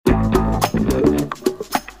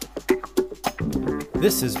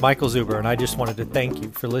This is Michael Zuber, and I just wanted to thank you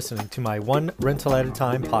for listening to my One Rental at a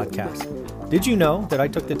Time podcast. Did you know that I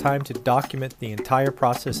took the time to document the entire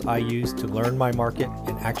process I used to learn my market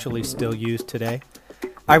and actually still use today?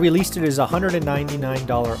 I released it as a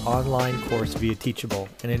 $199 online course via Teachable,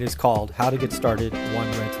 and it is called How to Get Started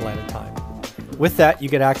One Rental at a Time. With that, you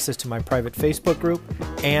get access to my private Facebook group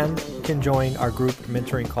and can join our group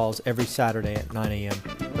mentoring calls every Saturday at 9 a.m.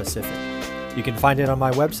 Pacific. You can find it on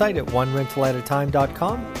my website at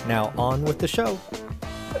onerentalatatime.com. Now on with the show.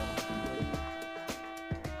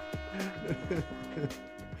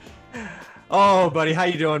 Oh, buddy, how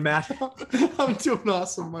you doing, Matt? I'm doing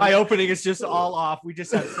awesome. My opening is just all off. We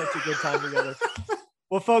just had such a good time together.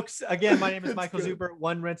 Well, folks, again, my name is Michael Zuber,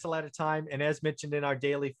 One Rental at a Time. And as mentioned in our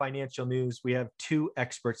daily financial news, we have two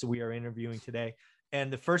experts that we are interviewing today.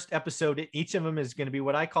 And the first episode, each of them is going to be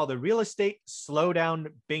what I call the real estate slowdown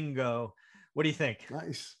bingo. What do you think?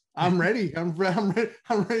 Nice. I'm ready. I'm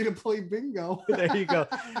ready to play bingo. There you go.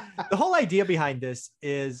 The whole idea behind this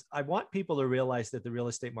is I want people to realize that the real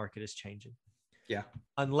estate market is changing. Yeah.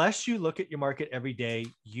 Unless you look at your market every day,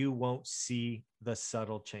 you won't see the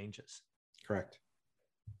subtle changes. Correct.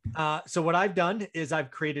 So what I've done is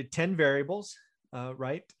I've created 10 variables,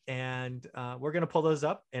 right? And we're going to pull those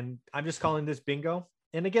up, and I'm just calling this bingo.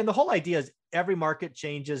 And again, the whole idea is every market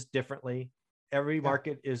changes differently. Every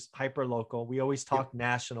market is hyper local. We always talk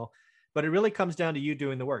national, but it really comes down to you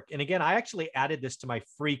doing the work. And again, I actually added this to my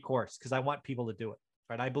free course because I want people to do it,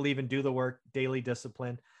 right? I believe in do the work, daily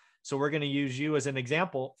discipline. So we're going to use you as an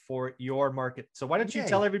example for your market. So why don't you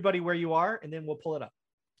tell everybody where you are, and then we'll pull it up.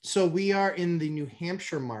 So we are in the New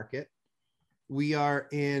Hampshire market. We are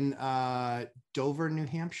in Dover, New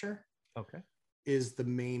Hampshire. Okay. Is the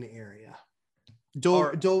main area.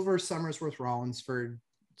 Dover, Somersworth, Rollinsford,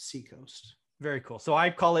 Seacoast. Very cool. So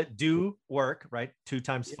I call it do work, right? 2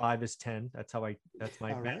 times 5 is 10. That's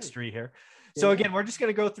my mastery here. So again, we're just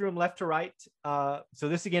going to go through them left to right. So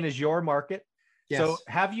this again is your market. Yes. So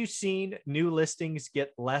have you seen new listings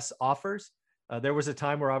get less offers? There was a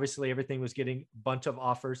time where obviously everything was getting a bunch of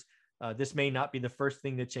offers. This may not be the first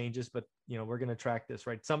thing that changes, but we're going to track this,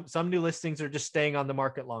 right? Some new listings are just staying on the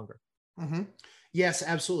market longer. Mm-hmm. Yes,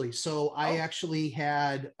 absolutely. So I actually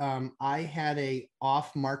had, I had a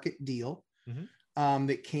off-market deal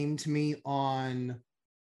that came to me on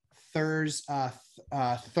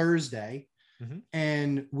Thursday.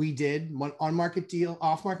 And we did one on-market deal,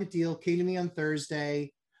 off-market deal came to me on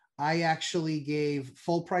Thursday. I actually gave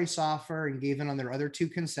full price offer and gave in on their other 2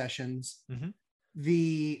 concessions.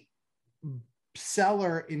 The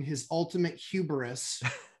seller, in his ultimate hubris,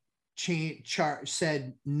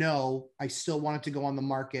 said, no, I still want it to go on the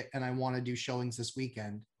market and I want to do showings this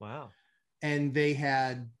weekend. Wow. And they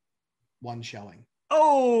had 1 showing.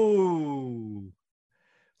 Oh,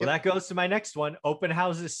 well, that goes to my next one. Open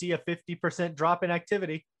houses see a 50% drop in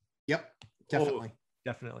activity. Yep, definitely. Oh,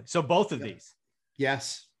 definitely. So both of these.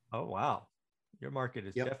 Yes. Oh, wow. Your market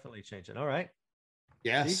is definitely changing. All right.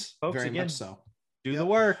 Yes. See, folks, very again, much so. Do the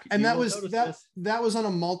work. And that was on a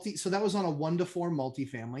so that was on a 1 to 4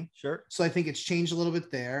 multifamily. Sure. So I think it's changed a little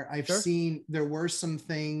bit there. I've seen there were some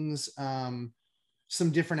things,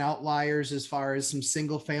 some different outliers as far as some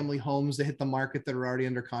single family homes that hit the market that are already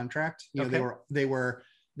under contract.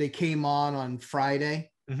 They came on Friday.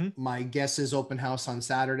 My guess is open house on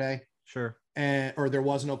Saturday. Sure. Or there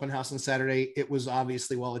was an open house on Saturday. It was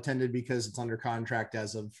obviously well attended because it's under contract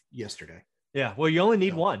as of yesterday. Yeah. Well, you only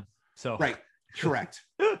need one. So right. Correct.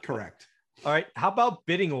 All right. How about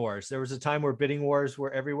bidding wars? There was a time where bidding wars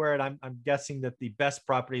were everywhere. And I'm guessing that the best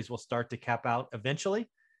properties will start to cap out eventually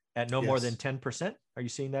at no more than 10%. Are you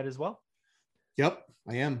seeing that as well? Yep,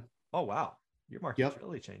 I am. Oh, wow. Your market's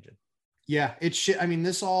really changing. Yeah, I mean,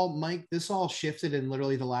 this all shifted in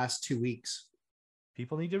literally the last 2 weeks.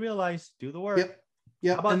 People need to realize, do the work.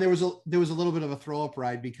 Yep. And there was a little bit of a throw up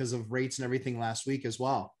ride because of rates and everything last week as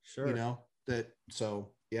well. Sure.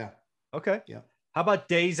 Okay. Yeah. How about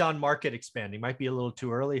days on market expanding? Might be a little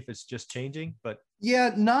too early if it's just changing, but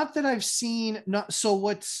not that I've seen. So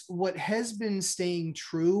what has been staying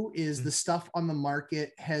true is the stuff on the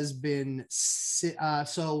market has been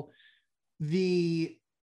so the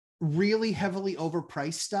really heavily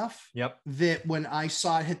overpriced stuff. Yep. That when I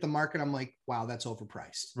saw it hit the market, I'm like, wow, that's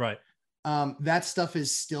overpriced. Right. That stuff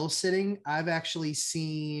is still sitting. I've actually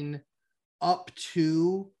seen up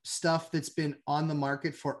to stuff that's been on the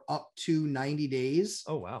market for up to 90 days.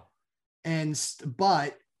 Oh, wow.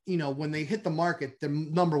 But when they hit the market, the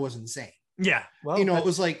number was insane. Yeah. Well, it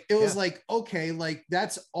was like, okay, like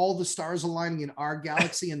that's all the stars aligning in our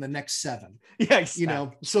galaxy in the next 7. Yeah.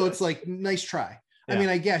 Exactly. So it's like, nice try. I mean,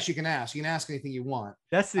 I guess you can ask anything you want.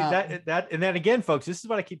 That's and then again, folks, this is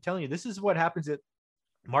what I keep telling you. This is what happens at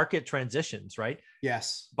market transitions, right?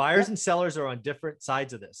 Yes. Buyers and sellers are on different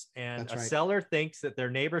sides of this. And That's right. Seller thinks that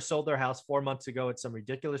their neighbor sold their house 4 months ago at some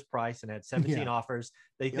ridiculous price and had 17 offers.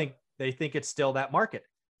 They think it's still that market.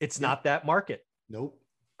 It's not that market. Nope.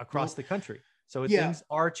 Across the country. So things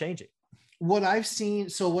are changing. What I've seen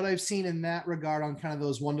in that regard on kind of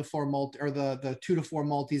those 1 to 4 multi, or the 2 to 4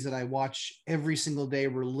 multis that I watch every single day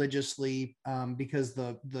religiously, because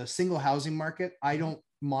the single housing market, I don't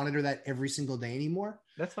monitor that every single day anymore.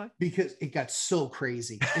 That's fine. Because it got so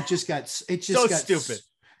crazy. It just got so stupid.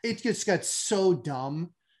 It just got so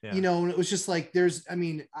dumb. Yeah. You know, and it was just like,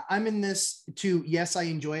 I'm in this to, yes, I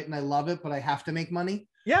enjoy it and I love it, but I have to make money.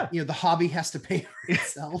 Yeah. You know, the hobby has to pay for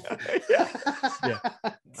itself.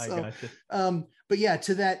 I gotcha. But yeah,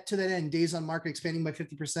 to that end, days on market expanding by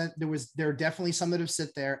 50%. There are definitely some that have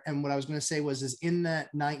sit there. And what I was going to say is in that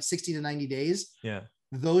 60 to 90 days,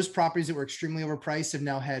 those properties that were extremely overpriced have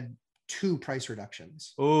now had 2 price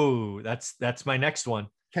reductions. Oh, that's my next one.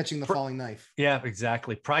 Catching the falling knife. Yeah,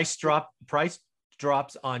 exactly. Price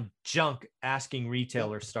drops on junk asking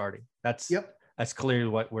retailers starting. That's clearly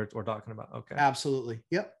what we're talking about. Okay. Absolutely.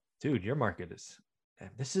 Yep. Dude, your market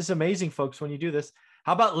this is amazing, folks, when you do this.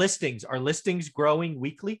 How about listings? Are listings growing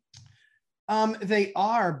weekly? They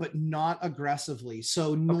are, but not aggressively.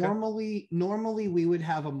 So normally we would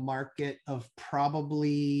have a market of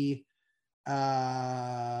probably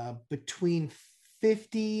between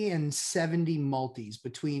 50 and 70 multis,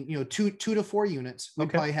 between, 2 to 4 units. We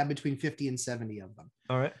probably have between 50 and 70 of them.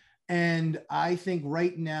 All right. And I think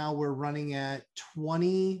right now we're running at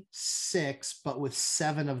 26, but with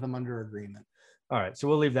 7 of them under agreement. All right. So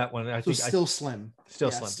we'll leave that one. I think still slim.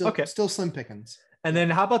 Still slim. Still slim pickings. And then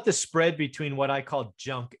how about the spread between what I call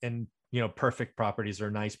junk and, perfect properties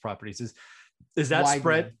or nice properties? Is that widening.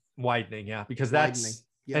 Spread widening? Yeah, because that's,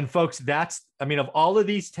 and folks, of all of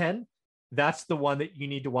these 10, that's the one that you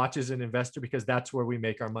need to watch as an investor, because that's where we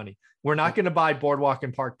make our money. We're not going to buy Boardwalk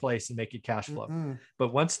and Park Place and make it cash flow.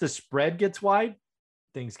 But once the spread gets wide,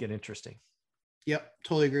 things get interesting. Yep.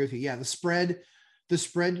 Totally agree with you. Yeah. The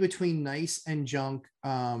spread between nice and junk.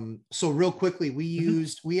 So real quickly,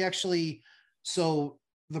 so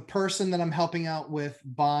the person that I'm helping out with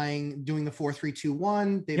doing the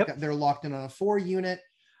 4-3-2-1, they're locked in on a 4 unit.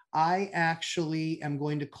 I actually am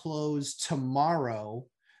going to close tomorrow.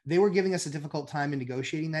 They were giving us a difficult time in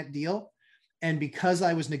negotiating that deal. And because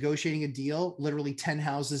I was negotiating a deal literally 10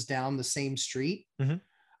 houses down the same street,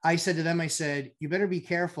 I said to them, you better be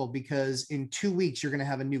careful, because in 2 weeks, you're going to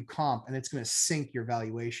have a new comp and it's going to sink your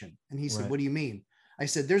valuation. And he said, what do you mean? I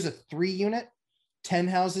said, there's a 3 unit, 10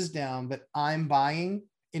 houses down that I'm buying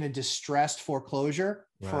in a distressed foreclosure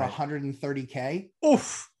for $130K.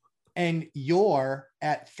 Oof. And you're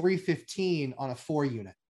at 315 on a 4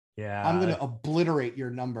 unit. Yeah. I'm going to obliterate your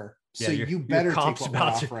number. So you better take what we're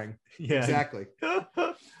offering. Yeah, exactly.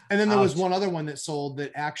 And then there was one other one that sold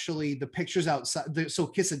that actually the pictures outside. So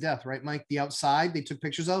Kiss of Death, right, Mike? The outside they took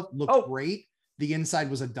pictures of looked great. The inside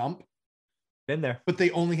was a dump. Been there. But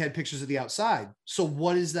they only had pictures of the outside. So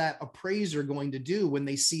what is that appraiser going to do when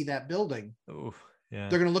they see that building? Oof. Yeah.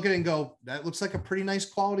 They're going to look at it and go, that looks like a pretty nice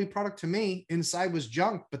quality product to me. Inside was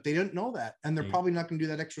junk, but they didn't know that. And they're probably not going to do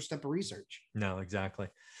that extra step of research. No, exactly.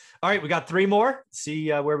 All right. We got 3 more. See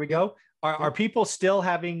where we go. Are people still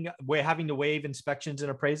having to waive inspections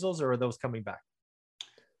and appraisals, or are those coming back?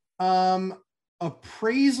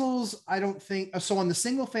 Appraisals, I don't think. So on the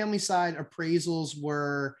single family side, appraisals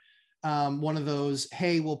were one of those,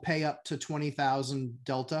 hey, we'll pay up to 20,000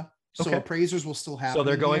 delta. So appraisers will still have. So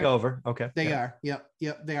they're going over. Okay. They are. Yep.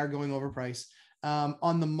 They are going over price.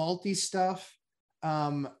 On the multi stuff,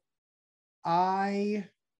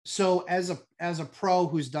 so as a pro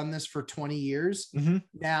who's done this for 20 years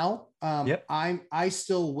now, I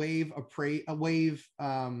still waive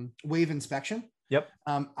inspection. Yep.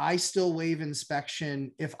 I still waive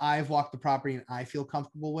inspection if I've walked the property and I feel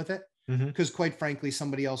comfortable with it. Because quite frankly,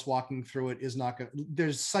 somebody else walking through it is not going to,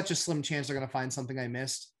 there's such a slim chance they're going to find something I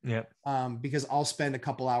missed. Yeah. Because I'll spend a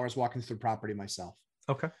couple hours walking through property myself.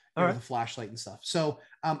 Okay. All right. With a flashlight and stuff. So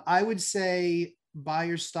I would say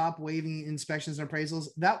buyers stop waiving inspections and appraisals.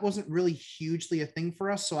 That wasn't really hugely a thing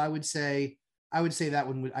for us. So I would say that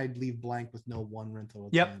one I'd leave blank with no one rental.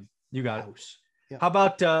 Yep. You got it. Yep. How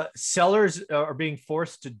about sellers are being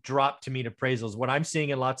forced to drop to meet appraisals? What I'm seeing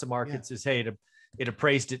in lots of markets is, hey, it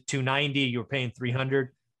appraised at 290, you're paying 300.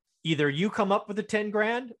 Either you come up with the 10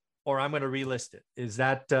 grand or I'm going to relist it. Is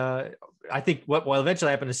that, I think what will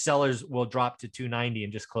eventually happen is sellers will drop to 290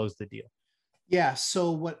 and just close the deal. Yeah.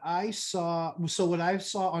 So what I saw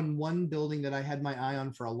on one building that I had my eye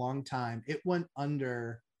on for a long time, it went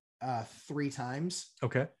under 3 times.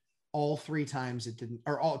 Okay. All 3 times it didn't,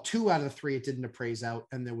 or all 2 out of 3 it didn't appraise out,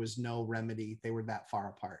 and there was no remedy. They were that far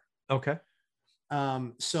apart. Okay.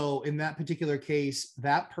 So in that particular case,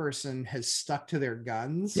 that person has stuck to their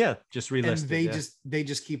guns. Yeah, just relisted. And they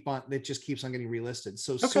just keep on, it just keeps on getting relisted.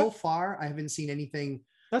 So, Okay. so far I haven't seen anything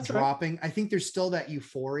That's dropping. right. I think there's still that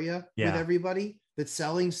euphoria with everybody that's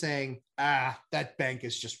selling, saying, that bank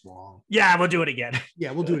is just wrong. Yeah, we'll do it again.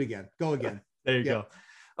 Yeah, we'll do it again. Go again. There you go.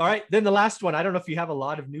 All right. Then the last one, I don't know if you have a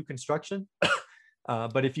lot of new construction,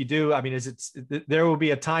 but if you do, I mean, there will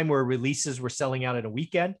be a time where releases were selling out at a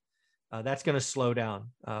weekend. That's going to slow down,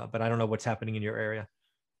 but I don't know what's happening in your area.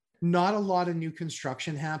 Not a lot of new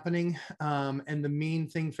construction happening. And the main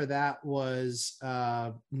thing for that was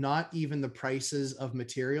not even the prices of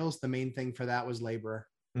materials. The main thing for that was labor.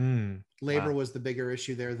 Labor was the bigger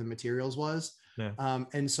issue there than materials was. Yeah.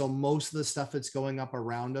 And so most of the stuff that's going up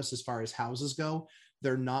around us as far as houses go,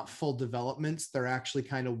 they're not full developments. They're actually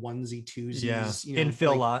kind of onesie twosies. Yeah.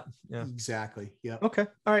 Infill lot. Yeah. Exactly. Yeah. Okay.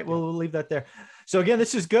 All right. Well, we'll leave that there. So again,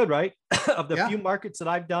 this is good, right? Of the few markets that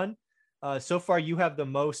I've done, so far, you have the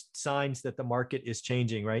most signs that the market is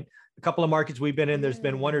changing, right? A couple of markets we've been in, there's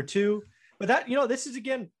been 1 or 2, but that, this is,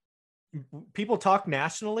 again, people talk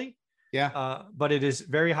nationally, but it is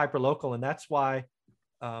very hyper local. And that's why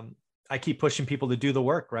I keep pushing people to do the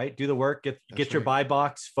work, right? Do the work, get your buy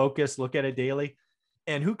box, focus, look at it daily.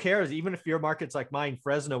 And who cares? Even if your market's like mine,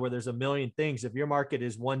 Fresno, where there's a million things, if your market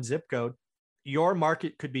is one zip code, your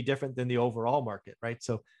market could be different than the overall market, right?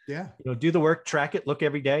 So, do the work, track it, look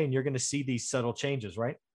every day, and you're going to see these subtle changes,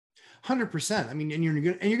 right? 100%. I mean, and you're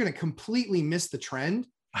going to completely miss the trend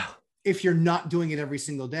if you're not doing it every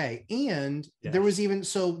single day. And there was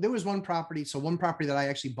one property. So one property that I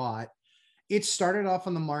actually bought, it started off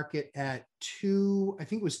on the market at I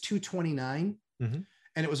think it was 229, and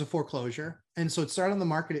it was a foreclosure. And so it started on the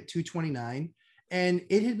market at 229. And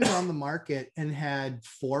it had been on the market and had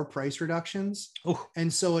 4 price reductions.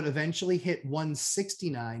 And so it eventually hit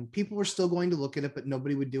 169. People were still going to look at it, but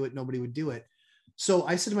nobody would do it. So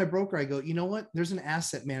I said to my broker, I go, you know what? There's an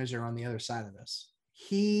asset manager on the other side of this.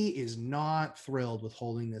 He is not thrilled with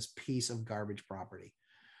holding this piece of garbage property.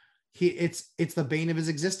 It's the bane of his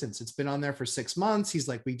existence. It's been on there for 6 months. He's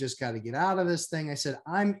like, we just got to get out of this thing. I said,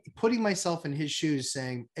 I'm putting myself in his shoes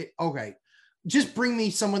saying, hey, okay, just bring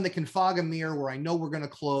me someone that can fog a mirror where I know we're going to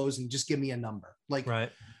close and just give me a number.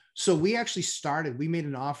 Right. So we actually we made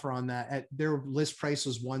an offer on that at their list price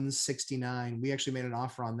was 169. We actually made an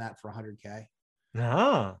offer on that for $100K.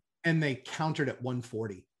 And they countered at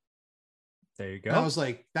 140. There you go. And I was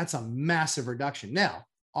like, that's a massive reduction. Now,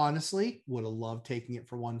 honestly, would have loved taking it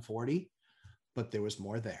for 140, but there was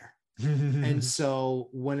more there. And so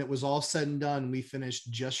when it was all said and done, we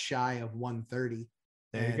finished just shy of 130.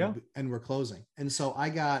 There you go. And we're closing. And so I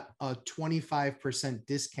got a 25%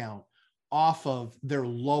 discount off of their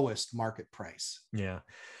lowest market price. Yeah.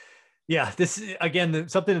 Yeah. This is, again,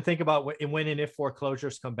 something to think about when and if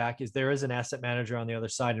foreclosures come back is there is an asset manager on the other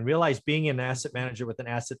side, and realize being an asset manager with an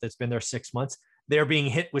asset that's been there 6 months, they're being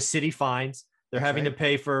hit with city fines. They're having to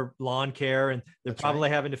pay for lawn care, and they're probably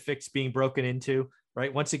having to fix being broken into,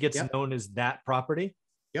 right? Once it gets known as that property.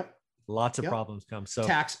 Lots of problems come. So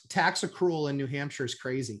tax accrual in New Hampshire is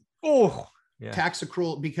crazy. Tax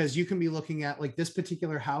accrual, because you can be looking at like this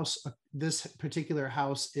particular house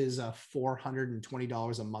is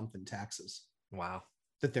 $420 a month in taxes. Wow.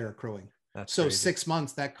 That they're accruing. That's so crazy. 6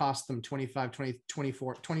 months, that cost them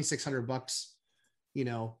 $2,600,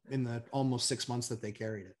 in the almost 6 months that they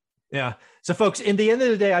carried it. Yeah. So folks, in the end of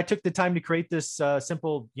the day, I took the time to create this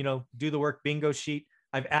simple, do the work bingo sheet.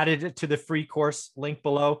 I've added it to the free course link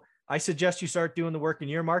below. I suggest you start doing the work in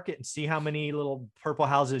your market and see how many little purple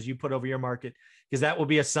houses you put over your market, because that will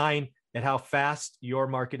be a sign at how fast your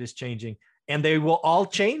market is changing. And they will all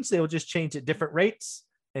change. They will just change at different rates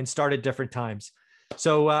and start at different times.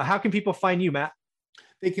 So how can people find you, Matt?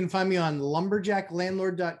 They can find me on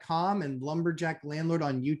lumberjacklandlord.com and Lumberjack Landlord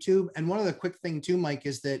on YouTube. And one other quick thing too, Mike,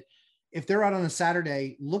 is that if they're out on a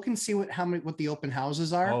Saturday, look and see what the open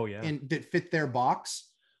houses are and that fit their box.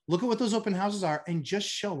 Look at what those open houses are and just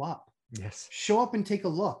show up. Yes. Show up and take a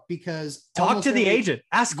look, because talk to the agent,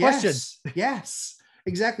 ask questions. Yes,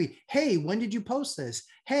 exactly. Hey, when did you post this?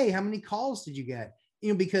 Hey, how many calls did you get?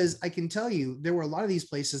 Because I can tell you, there were a lot of these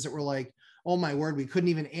places that were like, oh my word, we couldn't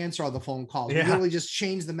even answer all the phone calls. We literally just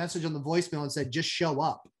changed the message on the voicemail and said, just show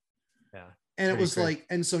up. Yeah. And it was like,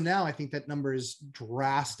 and so now I think that number is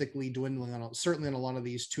drastically dwindling certainly on a lot of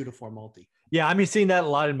these 2 to 4 multi. Yeah. I mean, seeing that a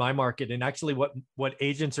lot in my market, and actually what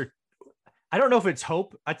agents are, I don't know if it's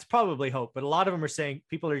hope. It's probably hope, but a lot of them are saying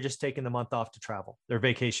people are just taking the month off to travel. They're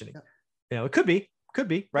vacationing. Yeah. It could be,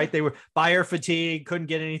 right? They were buyer fatigue, couldn't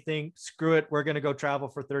get anything. Screw it. We're going to go travel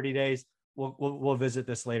for 30 days. We'll visit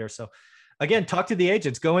this later. So again, talk to the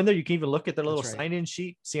agents, go in there. You can even look at their little sign-in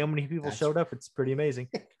sheet, see how many people showed up. It's pretty amazing.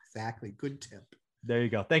 Exactly. Good tip. There you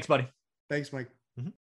go. Thanks, buddy. Thanks, Mike.